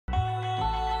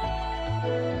Hi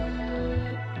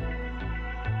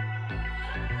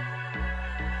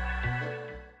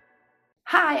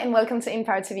and welcome to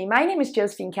Empower TV. My name is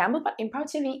Josefine Campbell, but Empower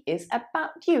TV is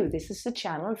about you. This is the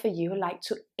channel for you who like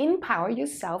to empower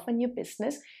yourself and your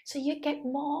business so you get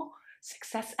more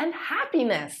success and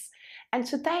happiness. And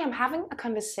today I'm having a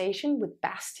conversation with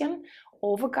Bastian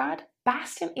Overgaard.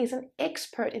 Bastian is an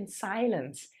expert in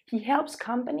silence. He helps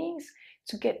companies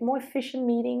to get more efficient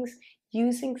meetings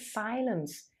using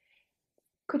silence.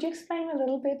 Could you explain a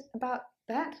little bit about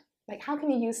that? Like, how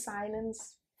can you use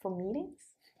silence for meetings?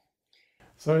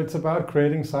 So it's about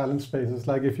creating silent spaces.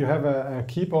 Like if you have a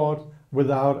keyboard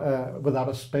without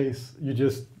a space, you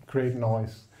just create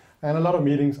noise. And a lot of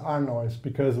meetings are noise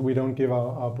because we don't give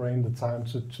our brain the time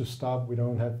to stop. We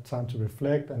don't have time to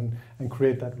reflect and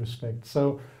create that respect.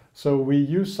 So we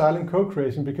use silent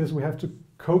co-creation because we have to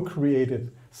co-create it.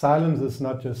 Silence is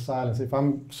not just silence. If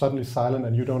I'm suddenly silent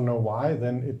and you don't know why,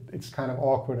 then it's kind of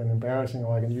awkward and embarrassing,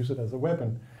 or I can use it as a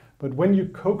weapon. But when you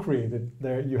co-create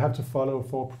it, you have to follow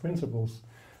 4 principles.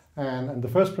 And the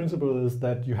first principle is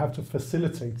that you have to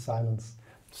facilitate silence.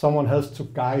 Someone has to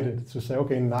guide it, to say,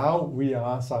 okay, now we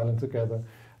are silent together.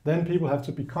 Then people have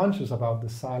to be conscious about the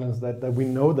silence, that we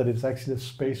know that it's actually a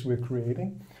space we're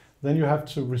creating. Then you have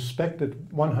to respect it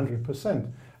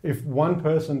 100%. If one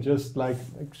person just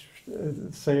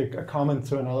say a comment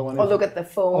to another one, or look at the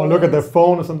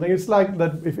phone, or something, it's like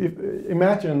that. If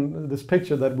imagine this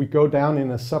picture that we go down in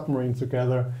a submarine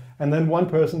together, and then one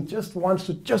person just wants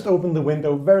to open the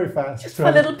window very fast, just for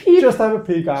a little peek, just have a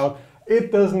peek out.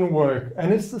 It doesn't work,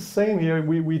 and it's the same here.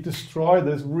 We destroy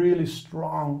this really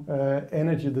strong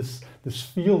energy, this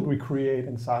field we create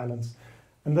in silence.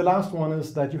 And the last one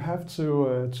is that you have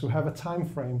to have a time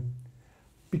frame,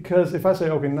 because if I say,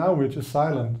 okay, now we're just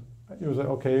silent, you say,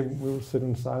 okay, we'll sit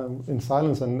in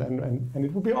silence, and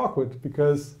it will be awkward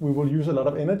because we will use a lot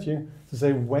of energy to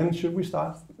say, when should we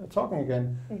start talking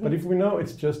again? Mm-hmm. But if we know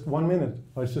it's just 1 minute,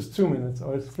 or it's just 2 minutes,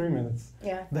 or it's 3 minutes,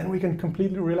 then we can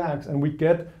completely relax, and we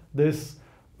get this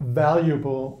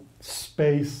valuable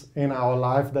space in our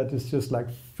life that is just like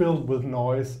filled with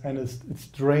noise, and it's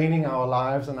draining our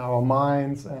lives and our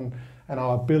minds and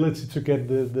our ability to get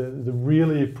the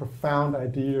really profound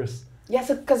ideas. Yeah,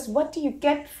 so because what do you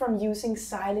get from using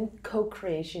silent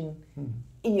co-creation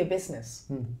in your business?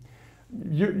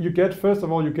 You get, first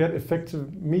of all, you get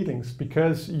effective meetings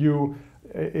because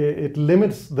it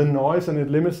limits the noise and it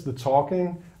limits the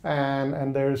talking,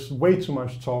 and there's way too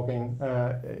much talking,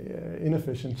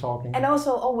 inefficient talking. And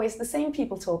also always the same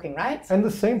people talking, right? And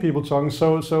the same people talking,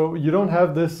 so you don't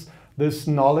have this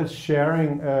knowledge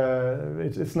sharing,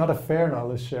 it's not a fair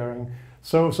knowledge sharing.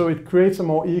 So it creates a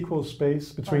more equal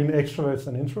space between extroverts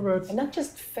and introverts. And not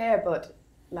just fair, but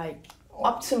like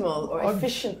optimal or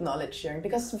efficient knowledge sharing.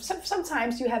 Because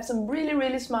sometimes you have some really,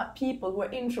 really smart people who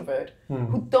are introvert,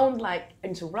 who don't like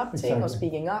interrupting or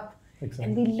speaking up. Exactly.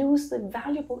 And we lose the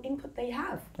valuable input they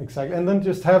have. Exactly. And then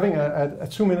just having a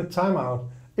 2-minute timeout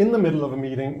in the middle of a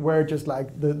meeting where just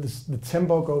like the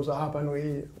tempo goes up and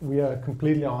we are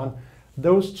completely on.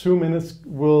 Those 2 minutes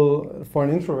will, for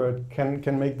an introvert,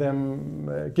 can make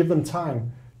them give them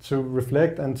time to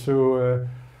reflect and to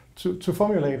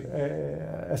formulate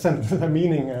a sentence, a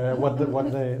meaning, what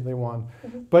they want.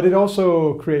 But it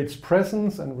also creates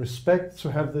presence and respect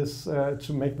to have this,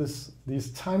 to make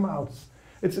these timeouts.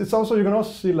 It's also, you can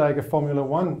also see like a Formula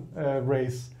 1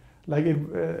 race. Like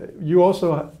you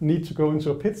also need to go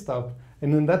into a pit stop,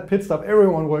 and in that pit stop,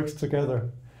 everyone works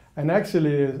together. And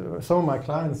actually, some of my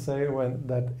clients say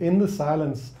that in the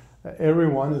silence,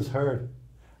 everyone is heard,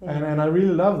 and I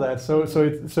really love that.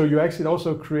 So you actually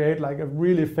also create like a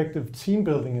really effective team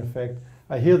building effect.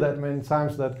 I hear that many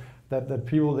times that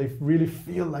people, they really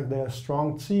feel like they're a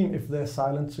strong team if they're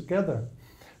silent together.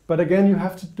 But again, you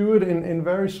have to do it in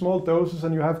very small doses,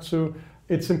 and you have to.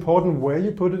 It's important where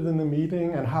you put it in the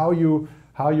meeting and how you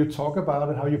talk about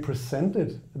it, how you present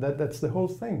it. That's the whole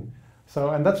thing.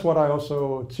 So, and that's what I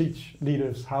also teach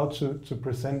leaders, how to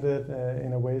present it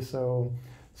in a way so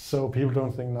people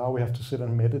don't think now we have to sit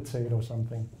and meditate or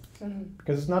something.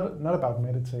 Because it's not about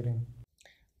meditating.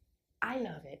 I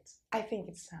love it. I think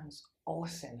it sounds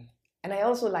awesome. And I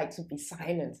also like to be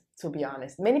silent, to be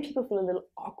honest. Many people feel a little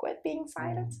awkward being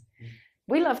silent.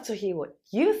 We love to hear what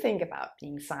you think about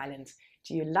being silent.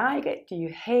 Do you like it? Do you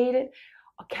hate it?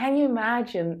 Or can you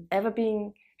imagine ever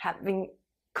having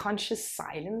conscious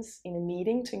silence in a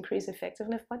meeting to increase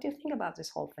effectiveness? What do you think about this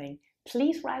whole thing?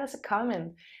 Please write us a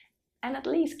comment and at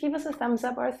least give us a thumbs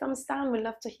up or a thumbs down. We'd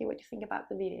love to hear what you think about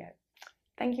the video.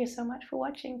 Thank you so much for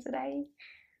watching today.